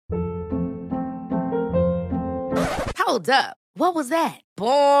Hold up. What was that?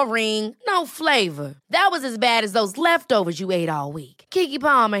 Boring. No flavor. That was as bad as those leftovers you ate all week. Keke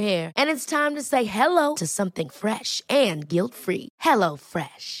Palmer here, and it's time to say hello to something fresh and guilt-free. Hello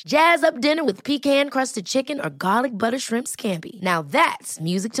Fresh. Jazz up dinner with pecan-crusted chicken or garlic butter shrimp scampi. Now that's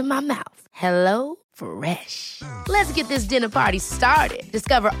music to my mouth. Hello Fresh. Let's get this dinner party started.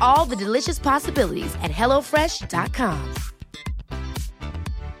 Discover all the delicious possibilities at hellofresh.com.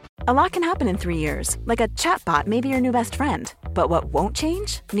 A lot can happen in 3 years, like a chatbot may be your new best friend. But what won't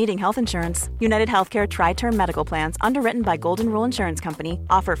change? Needing health insurance. United Healthcare Tri-Term Medical Plans, underwritten by Golden Rule Insurance Company,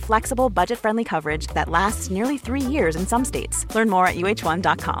 offer flexible, budget-friendly coverage that lasts nearly 3 years in some states. Learn more at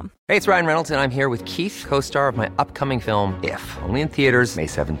uh1.com. Hey, it's Ryan Reynolds, and I'm here with Keith, co-star of my upcoming film, If, only in theaters May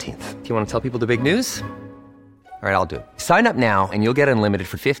 17th. Do you want to tell people the big news? All right, I'll do it. Sign up now and you'll get unlimited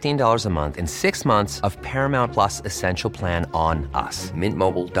for $15 a month and 6 months of Paramount Plus Essential Plan on us.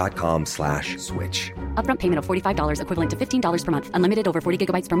 MintMobile.com/switch. Upfront payment of $45 equivalent to $15 per month. Unlimited over 40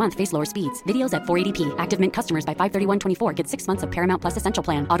 gigabytes per month. Face lower speeds. Videos at 480p. Active Mint customers by 531.24 get 6 months of Paramount Plus Essential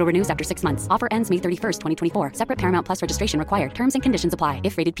Plan. Auto renews after 6 months. Offer ends May 31st, 2024. Separate Paramount Plus registration required. Terms and conditions apply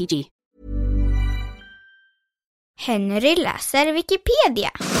if rated PG. Henry läser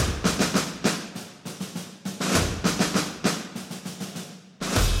Wikipedia.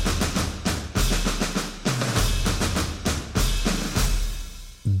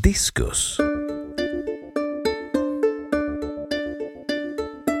 Diskus.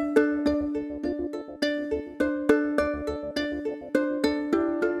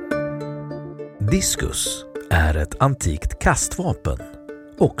 Diskus är ett antikt kastvapen,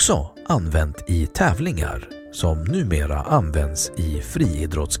 också använt i tävlingar som numera används i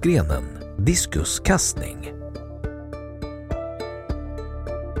friidrottsgrenen diskuskastning.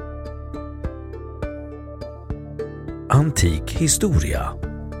 Antik historia.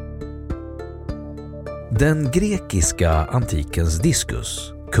 Den grekiska antikens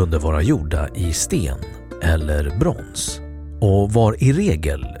diskus kunde vara gjorda i sten eller brons och var i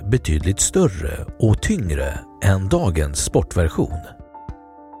regel betydligt större och tyngre än dagens sportversion.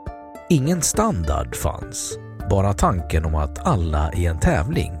 Ingen standard fanns, bara tanken om att alla i en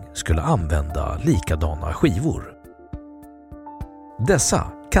tävling skulle använda likadana skivor.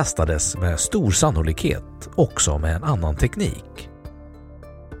 Dessa kastades med stor sannolikhet också med en annan teknik.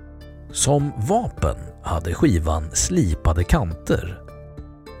 Som vapen hade skivan slipade kanter,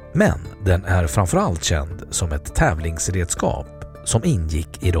 men den är framförallt känd som ett tävlingsredskap som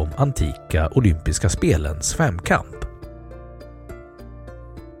ingick i de antika olympiska spelens femkamp.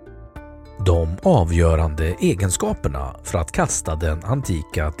 De avgörande egenskaperna för att kasta den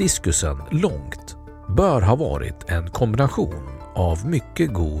antika diskusen långt bör ha varit en kombination av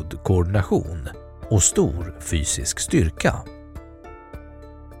mycket god koordination och stor fysisk styrka.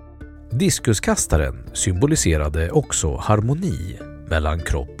 Diskuskastaren symboliserade också harmoni mellan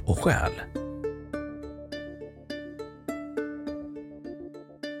kropp och själ.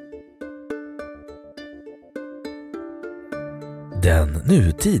 Den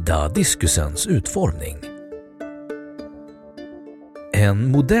nutida diskusens utformning.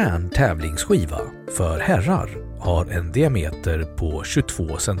 En modern tävlingsskiva för herrar har en diameter på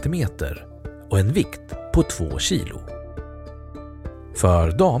 22 cm och en vikt på 2 kilo.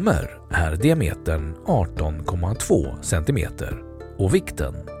 För damer är diametern 18,2 cm och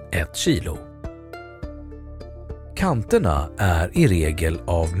vikten 1 kilo. Kanterna är i regel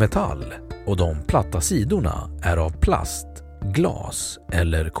av metall och de platta sidorna är av plast, glas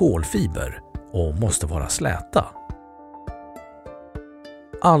eller kolfiber och måste vara släta.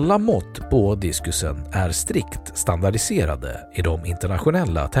 Alla mått på diskusen är strikt standardiserade i de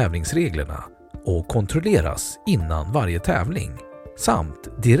internationella tävlingsreglerna och kontrolleras innan varje tävling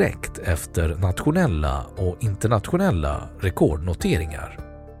samt direkt efter nationella och internationella rekordnoteringar.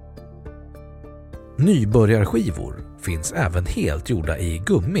 Nybörjarskivor finns även helt gjorda i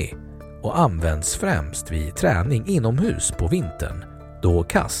gummi och används främst vid träning inomhus på vintern, då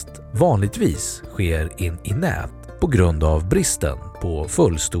kast vanligtvis sker in i nät på grund av bristen på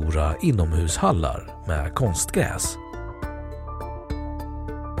fullstora inomhushallar med konstgräs.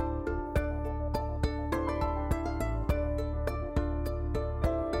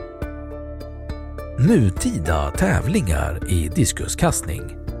 Nutida tävlingar i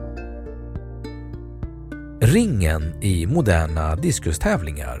diskuskastning. Ringen i moderna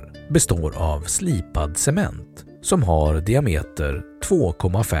diskustävlingar består av slipad cement som har diameter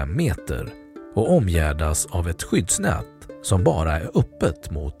 2,5 meter och omgärdas av ett skyddsnät som bara är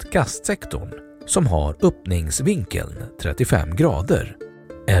öppet mot kastsektorn som har öppningsvinkeln 35 grader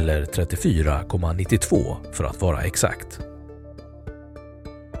eller 34,92 för att vara exakt.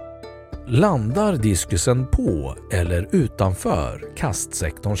 Landar diskusen på eller utanför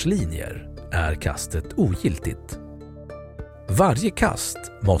kastsektorns linjer är kastet ogiltigt. Varje kast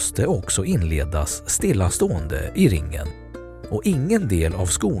måste också inledas stillastående i ringen och ingen del av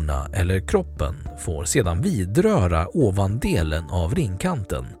skorna eller kroppen får sedan vidröra ovandelen av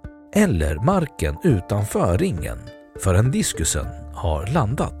ringkanten eller marken utanför ringen förrän diskusen har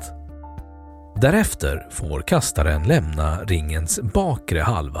landat. Därefter får kastaren lämna ringens bakre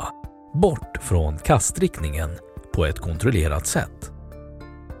halva bort från kastriktningen på ett kontrollerat sätt.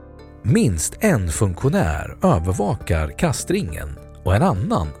 Minst en funktionär övervakar kastringen och en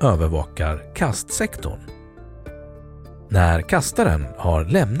annan övervakar kastsektorn. När kastaren har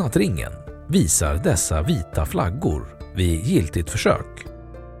lämnat ringen visar dessa vita flaggor vid giltigt försök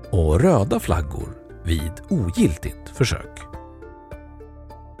och röda flaggor vid ogiltigt försök.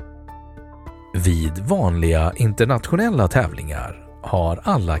 Vid vanliga internationella tävlingar har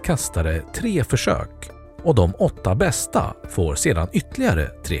alla kastare 3 försök och de 8 bästa får sedan ytterligare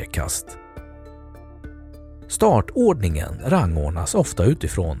 3 kast. Startordningen rangordnas ofta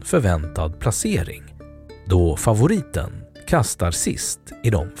utifrån förväntad placering, då favoriten kastar sist i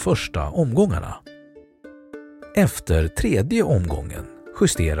de första omgångarna. Efter 3:e omgången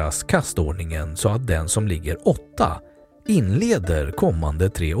justeras kastordningen så att den som ligger 8 inleder kommande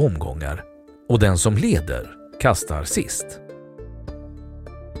 3 omgångar och den som leder kastar sist.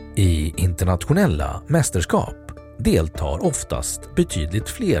 I internationella mästerskap deltar oftast betydligt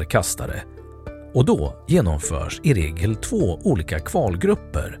fler kastare och då genomförs i regel 2 olika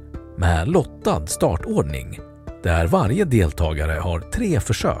kvalgrupper med lottad startordning där varje deltagare har 3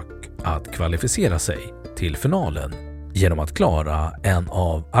 försök att kvalificera sig till finalen genom att klara en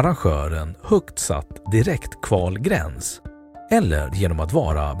av arrangören högt satt direkt kvalgräns eller genom att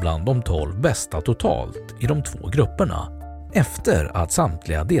vara bland de 12 bästa totalt i de 2 grupperna efter att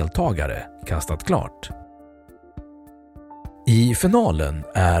samtliga deltagare kastat klart. I finalen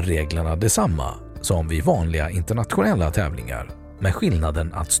är reglerna detsamma som vid vanliga internationella tävlingar med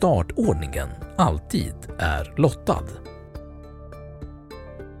skillnaden att startordningen alltid är lottad.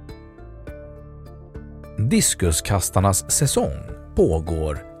 Diskuskastarnas säsong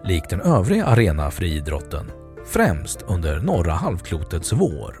pågår likt den övriga arenafriidrotten främst under norra halvklotets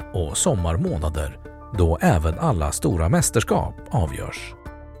vår- och sommarmånader då även alla stora mästerskap avgörs.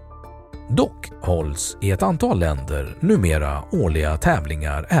 Dock hålls i ett antal länder numera årliga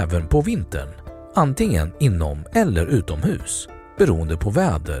tävlingar även på vintern, antingen inom eller utomhus, beroende på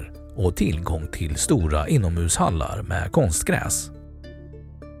väder och tillgång till stora inomhushallar med konstgräs.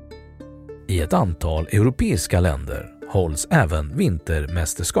 I ett antal europeiska länder hålls även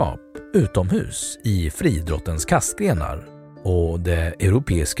vintermästerskap utomhus i friidrottens kastgrenar och det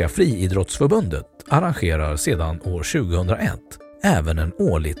Europeiska friidrottsförbundet arrangerar sedan år 2001 även en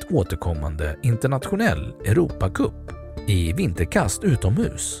årligt återkommande internationell Europacup i vinterkast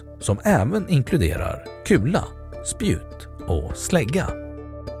utomhus som även inkluderar kula, spjut och slägga.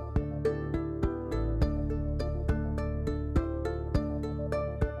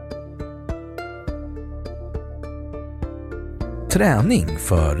 Träning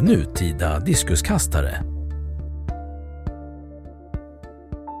för nutida diskuskastare.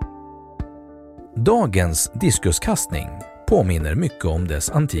 Dagens diskuskastning påminner mycket om dess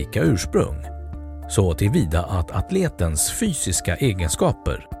antika ursprung, så tillvida att atletens fysiska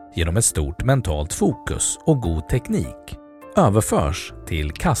egenskaper genom ett stort mentalt fokus och god teknik överförs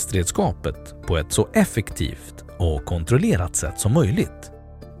till kastredskapet på ett så effektivt och kontrollerat sätt som möjligt,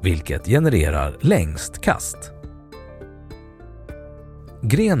 vilket genererar längst kast.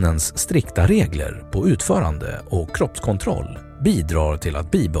 Grenens strikta regler på utförande och kroppskontroll bidrar till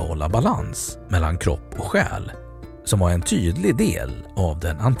att bibehålla balans mellan kropp och själ, som var en tydlig del av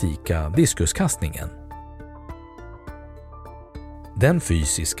den antika diskuskastningen. Den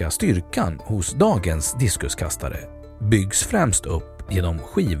fysiska styrkan hos dagens diskuskastare byggs främst upp genom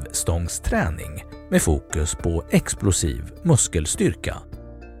skivstångsträning med fokus på explosiv muskelstyrka.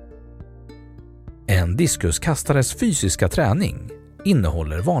 En diskuskastares fysiska träning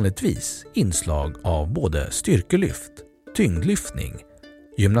innehåller vanligtvis inslag av både styrkelyft, tyngdlyftning,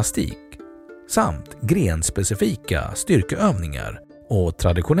 gymnastik samt grenspecifika styrkeövningar och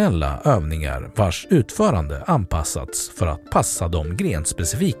traditionella övningar vars utförande anpassats för att passa de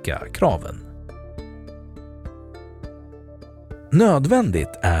grenspecifika kraven.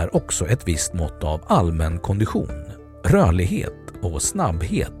 Nödvändigt är också ett visst mått av allmän kondition, rörlighet och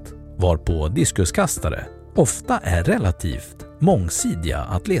snabbhet, varpå diskuskastare ofta är relativt mångsidiga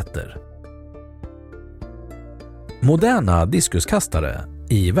atleter. Moderna diskuskastare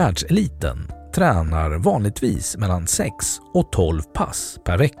i världseliten tränar vanligtvis mellan 6 och 12 pass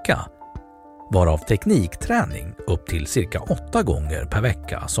per vecka varav teknikträning upp till cirka 8 gånger per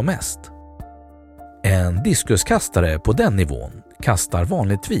vecka som mest. En diskuskastare på den nivån kastar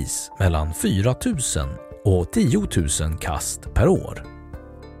vanligtvis mellan 4 000 och 10 000 kast per år.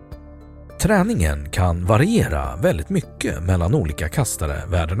 Träningen kan variera väldigt mycket mellan olika kastare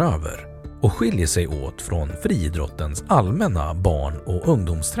världen över och skiljer sig åt från friidrottens allmänna barn- och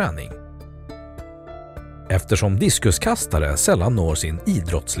ungdomsträning. Eftersom diskuskastare sällan når sin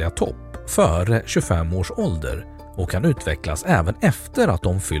idrottsliga topp före 25 års ålder och kan utvecklas även efter att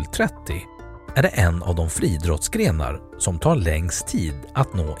de fyllt 30, är det en av de friidrottsgrenar som tar längst tid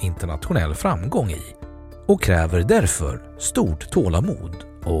att nå internationell framgång i och kräver därför stort tålamod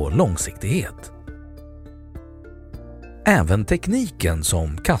och långsiktighet. Även tekniken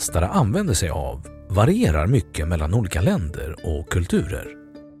som kastare använder sig av varierar mycket mellan olika länder och kulturer.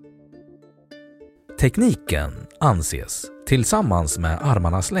 Tekniken anses, tillsammans med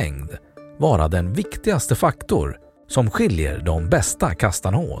armarnas längd, vara den viktigaste faktor som skiljer de bästa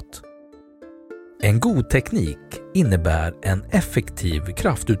kastarna åt. En god teknik innebär en effektiv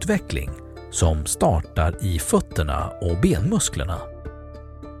kraftutveckling som startar i fötterna och benmusklerna.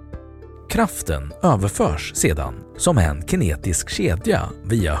 Kraften överförs sedan som en kinetisk kedja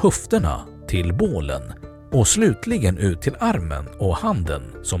via höfterna till bålen och slutligen ut till armen och handen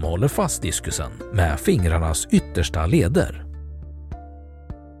som håller fast diskusen med fingrarnas yttersta leder.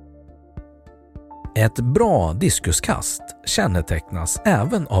 Ett bra diskuskast kännetecknas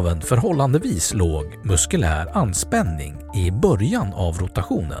även av en förhållandevis låg muskulär anspänning i början av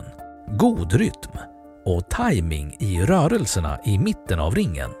rotationen, god rytm och timing i rörelserna i mitten av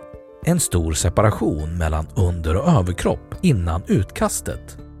ringen, en stor separation mellan under- och överkropp innan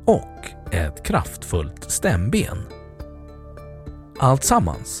utkastet och ett kraftfullt stämben. Allt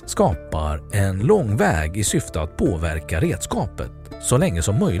sammans skapar en lång väg i syfte att påverka redskapet så länge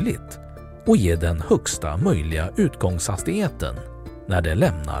som möjligt och ge den högsta möjliga utgångshastigheten när det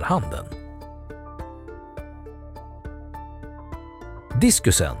lämnar handen.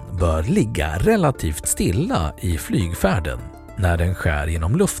 Diskusen bör ligga relativt stilla i flygfärden när den skär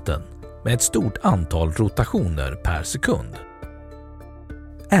genom luften med ett stort antal rotationer per sekund.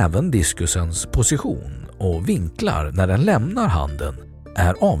 Även diskusens position och vinklar när den lämnar handen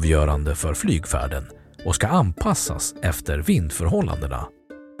är avgörande för flygfärden och ska anpassas efter vindförhållandena.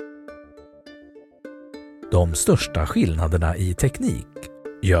 De största skillnaderna i teknik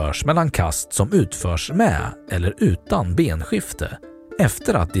görs mellan kast som utförs med eller utan benskifte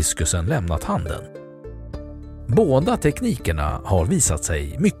efter att diskusen lämnat handen. Båda teknikerna har visat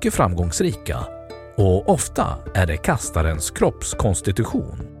sig mycket framgångsrika och ofta är det kastarens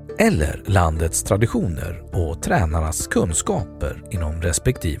kroppskonstitution eller landets traditioner och tränarnas kunskaper inom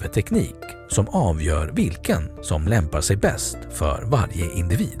respektive teknik som avgör vilken som lämpar sig bäst för varje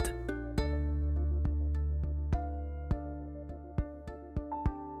individ.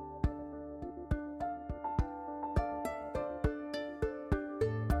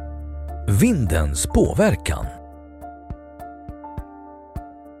 Vindens påverkan.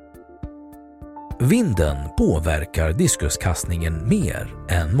 Vinden påverkar diskuskastningen mer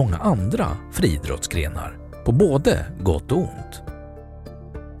än många andra friidrottsgrenar, på både gott och ont.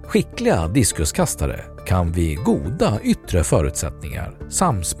 Skickliga diskuskastare kan vid goda yttre förutsättningar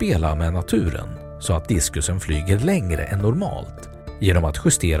samspela med naturen så att diskusen flyger längre än normalt genom att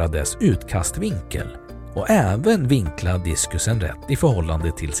justera dess utkastvinkel och även vinkla diskusen rätt i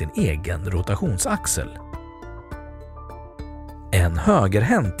förhållande till sin egen rotationsaxel. En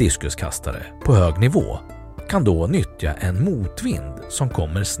högerhänt diskuskastare på hög nivå kan då nyttja en motvind som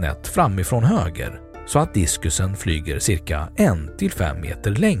kommer snett framifrån höger så att diskusen flyger cirka 1-5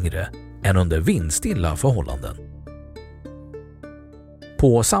 meter längre än under vindstilla förhållanden.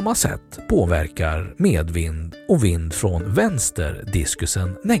 På samma sätt påverkar medvind och vind från vänster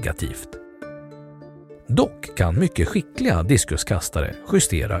diskusen negativt. Dock kan mycket skickliga diskuskastare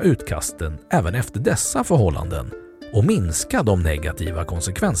justera utkasten även efter dessa förhållanden och minska de negativa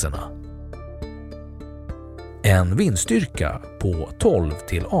konsekvenserna. En vindstyrka på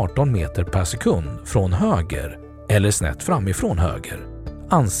 12-18 meter per sekund från höger eller snett framifrån höger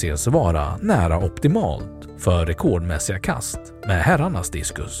anses vara nära optimalt för rekordmässiga kast med herrarnas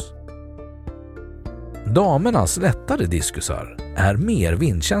diskus. Damernas lättare diskusar är mer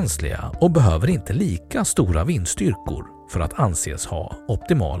vindkänsliga och behöver inte lika stora vindstyrkor för att anses ha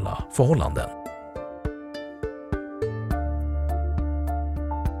optimala förhållanden.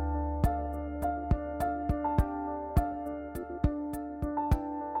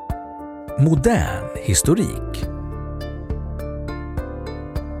 Modern historik.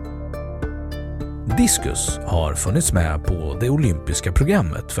 Diskus har funnits med på det olympiska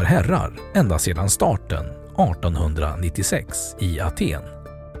programmet för herrar ända sedan starten 1896 i Aten.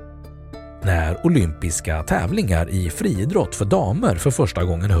 När olympiska tävlingar i friidrott för damer för första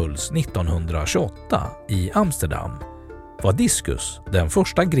gången hölls 1928 i Amsterdam var diskus den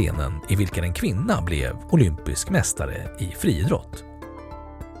första grenen i vilken en kvinna blev olympisk mästare i friidrott.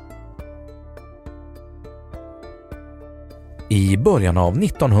 I början av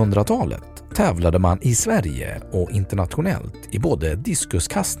 1900-talet tävlade man i Sverige och internationellt i både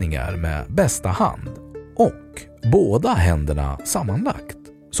diskuskastningar med bästa hand och båda händerna sammanlagt,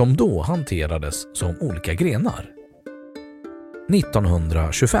 som då hanterades som olika grenar.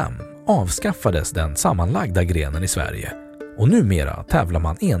 1925 avskaffades den sammanlagda grenen i Sverige och numera tävlar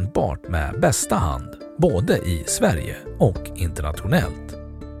man enbart med bästa hand både i Sverige och internationellt.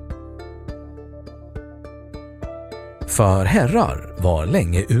 För herrar var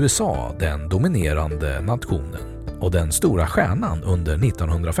länge USA den dominerande nationen och den stora stjärnan under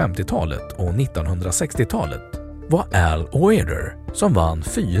 1950-talet och 1960-talet var Al Oeder som vann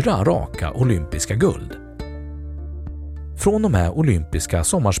 4 raka olympiska guld. Från och med olympiska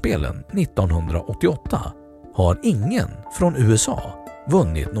sommarspelen 1988 har ingen från USA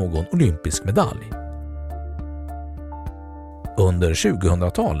vunnit någon olympisk medalj. Under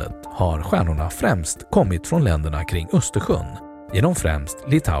 2000-talet har stjärnorna främst kommit från länderna kring Östersjön genom främst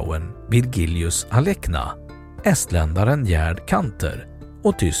Litauen Virgilijus Alekna, estländaren Gerd Kanter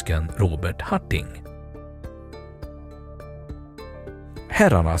och tysken Robert Harting.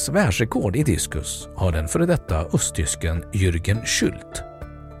 Herrarnas världsrekord i diskus har den före detta östtysken Jürgen Schult.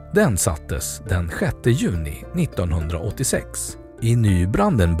 Den sattes den 6 juni 1986 i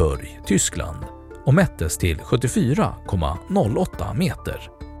Neubrandenburg, Tyskland och mättes till 74,08 meter.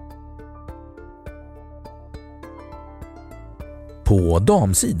 På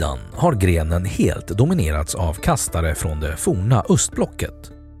damsidan har grenen helt dominerats av kastare från det forna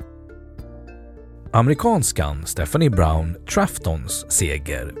östblocket. Amerikanskan Stephanie Brown Traftons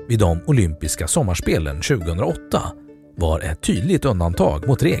seger vid de olympiska sommarspelen 2008 var ett tydligt undantag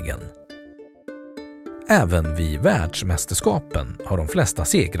mot regeln. Även vid världsmästerskapen har de flesta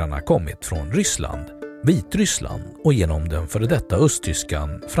segrarna kommit från Ryssland, Vitryssland och genom den före detta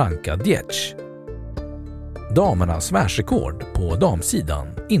östtyskan Franka Dietsch. Damernas världsrekord på damsidan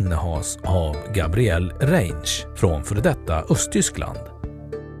innehas av Gabrielle Reinsch från före detta Östtyskland.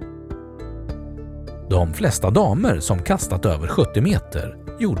 De flesta damer som kastat över 70 meter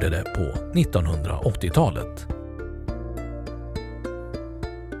gjorde det på 1980-talet.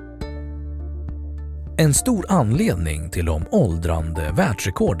 En stor anledning till de åldrande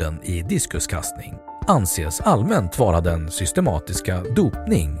världsrekorden i diskuskastning anses allmänt vara den systematiska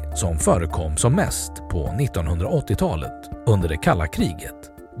dopning som förekom som mest på 1980-talet under det kalla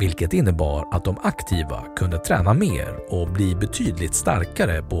kriget, vilket innebar att de aktiva kunde träna mer och bli betydligt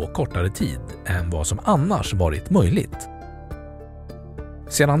starkare på kortare tid än vad som annars varit möjligt.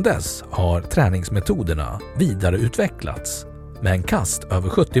 Sedan dess har träningsmetoderna vidareutvecklats, men kast över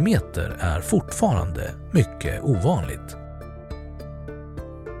 70 meter är fortfarande mycket ovanligt.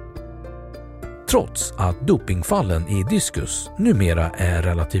 Trots att dopingfallen i diskus numera är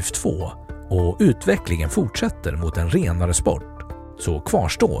relativt få och utvecklingen fortsätter mot en renare sport, så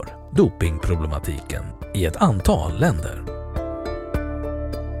kvarstår dopingproblematiken i ett antal länder.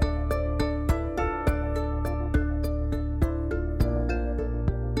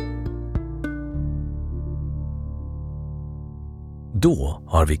 Då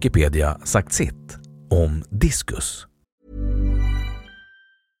har Wikipedia sagt sitt om diskus.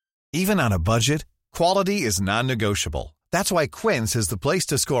 Even on a budget, quality is non-negotiable. That's why Quince is the place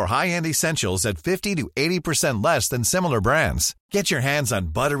to score high-end essentials at 50 to 80% less than similar brands. Get your hands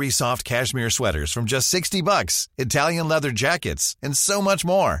on buttery soft cashmere sweaters from just $60, Italian leather jackets, and so much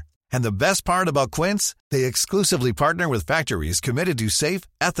more. And the best part about Quince, they exclusively partner with factories committed to safe,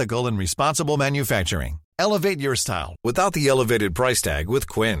 ethical, and responsible manufacturing. Elevate your style without the elevated price tag with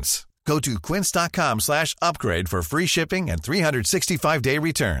Quince. Go to quince.com/upgrade for free shipping and 365-day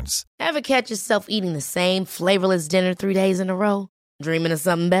returns. Ever catch yourself eating the same flavorless dinner 3 days in a row? Dreaming of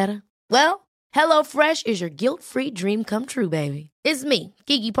something better? Well, HelloFresh is your guilt-free dream come true, baby. It's me,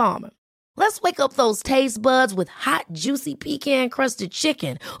 Keke Palmer. Let's wake up those taste buds with hot, juicy pecan-crusted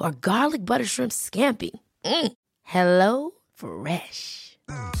chicken or garlic butter shrimp scampi. Hello Fresh.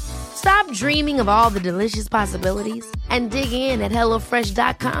 Stop dreaming of all the delicious possibilities and dig in at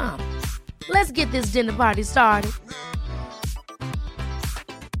HelloFresh.com. Let's get this dinner party started.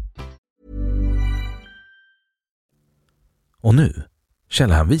 Och nu,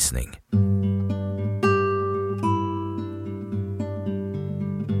 källhänvisning.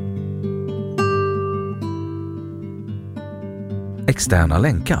 Externa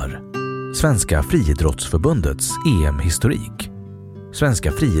länkar. Svenska friidrottsförbundets EM-historik.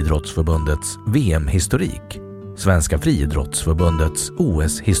 Svenska friidrottsförbundets VM-historik. Svenska friidrottsförbundets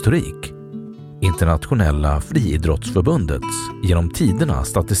OS-historik. Internationella friidrottsförbundets genom tiderna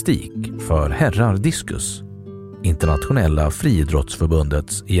statistik för herrar diskus. Internationella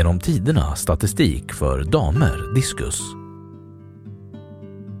friidrottsförbundets genom tiderna statistik för damer diskus.